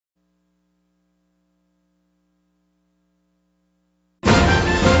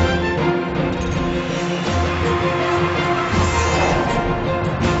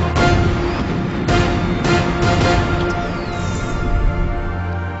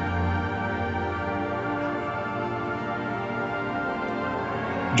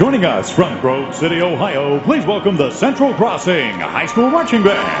Joining us from Grove City, Ohio, please welcome the Central Crossing High School Marching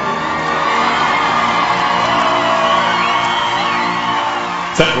Band.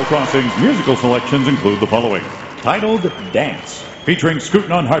 Central Crossing's musical selections include the following. Titled Dance, featuring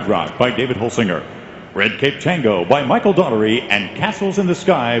Scootin' on Hard Rock by David Holsinger, Red Cape Tango by Michael Daughtery, and Castles in the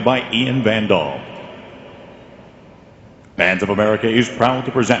Sky by Ian Van Dahl. Bands of America is proud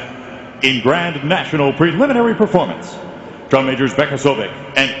to present, in grand national preliminary performance, drum majors Becca Sovic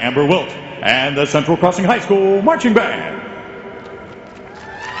and Amber Wilt and the Central Crossing High School Marching Band.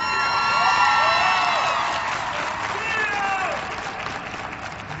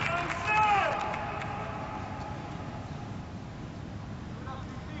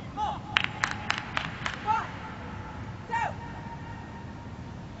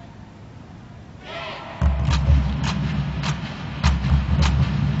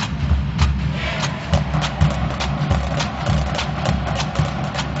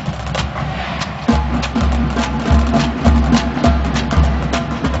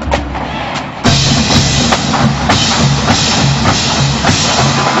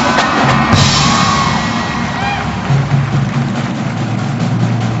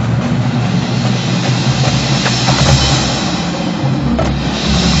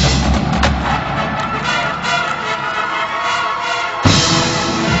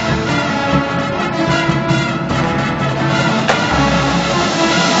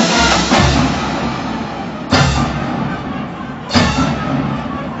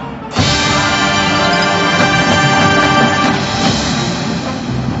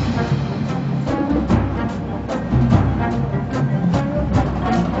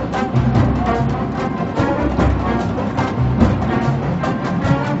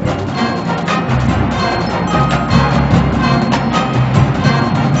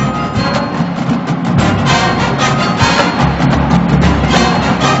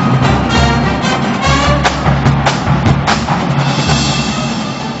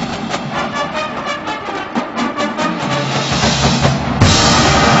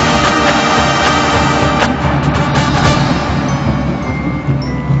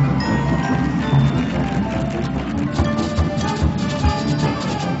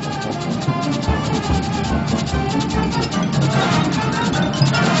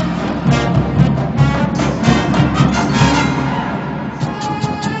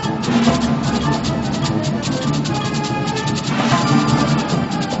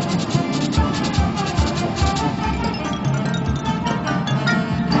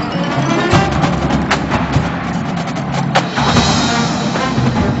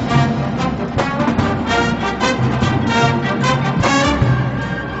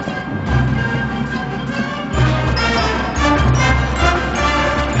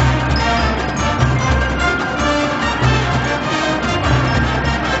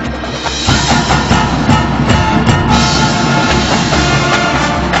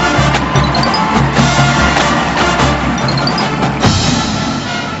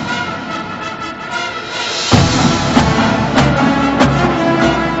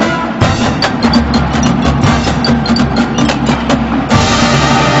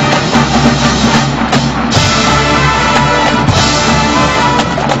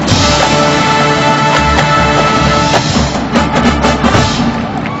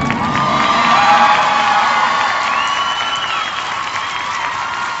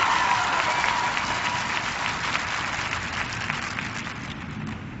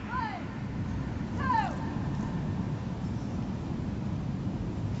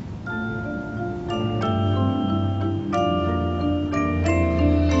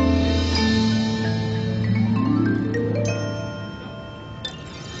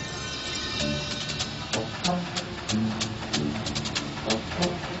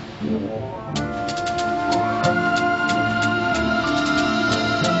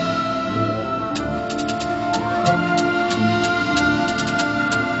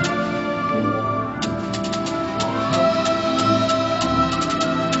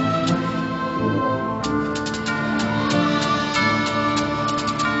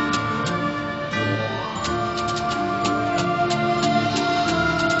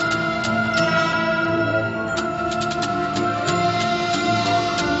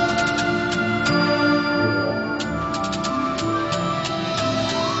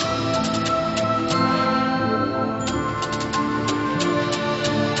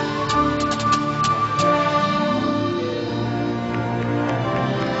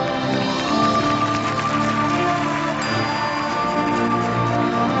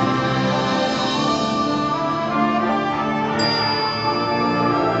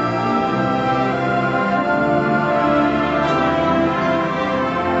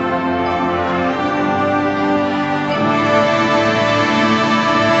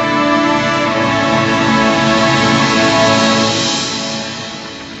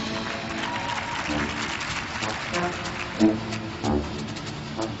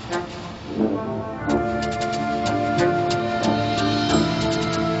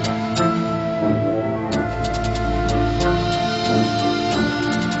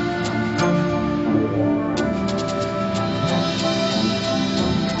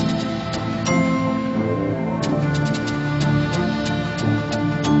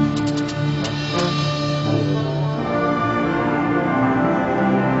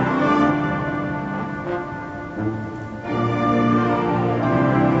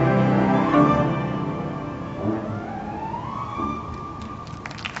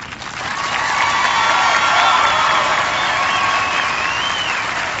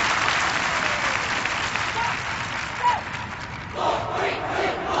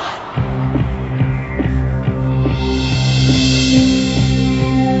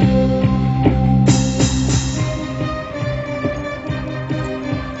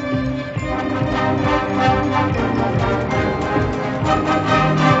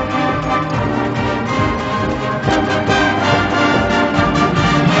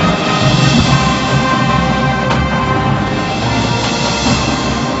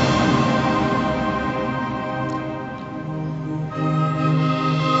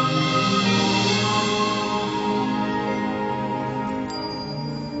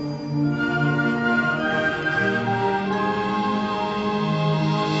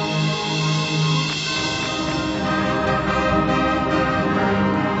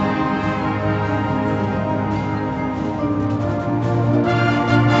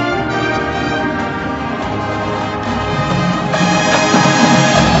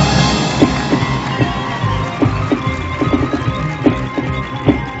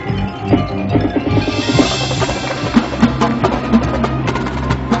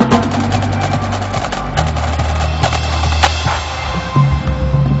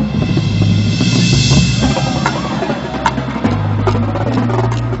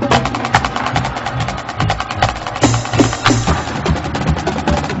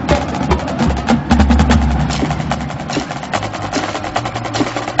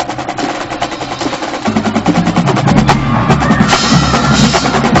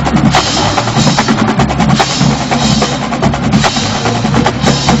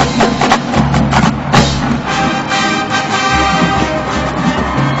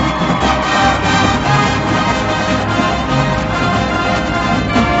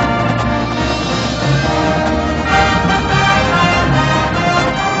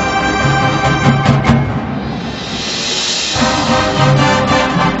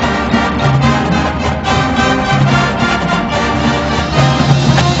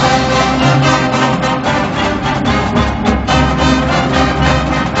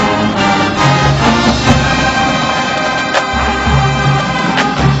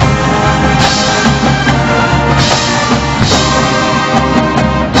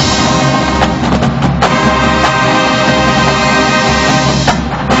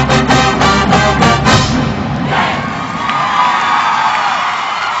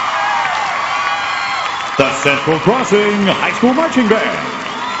 The Central Crossing High School Marching Band.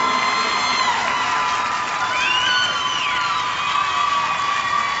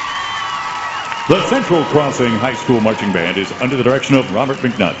 The Central Crossing High School Marching Band is under the direction of Robert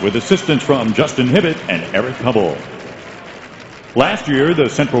McNutt with assistance from Justin Hibbett and Eric Hubble. Last year, the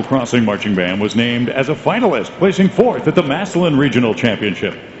Central Crossing Marching Band was named as a finalist, placing fourth at the Massillon Regional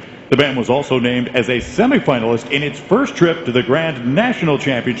Championship. The band was also named as a semifinalist in its first trip to the Grand National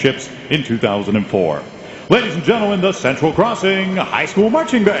Championships in 2004. Ladies and gentlemen, the Central Crossing High School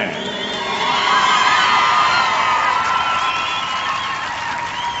Marching Band.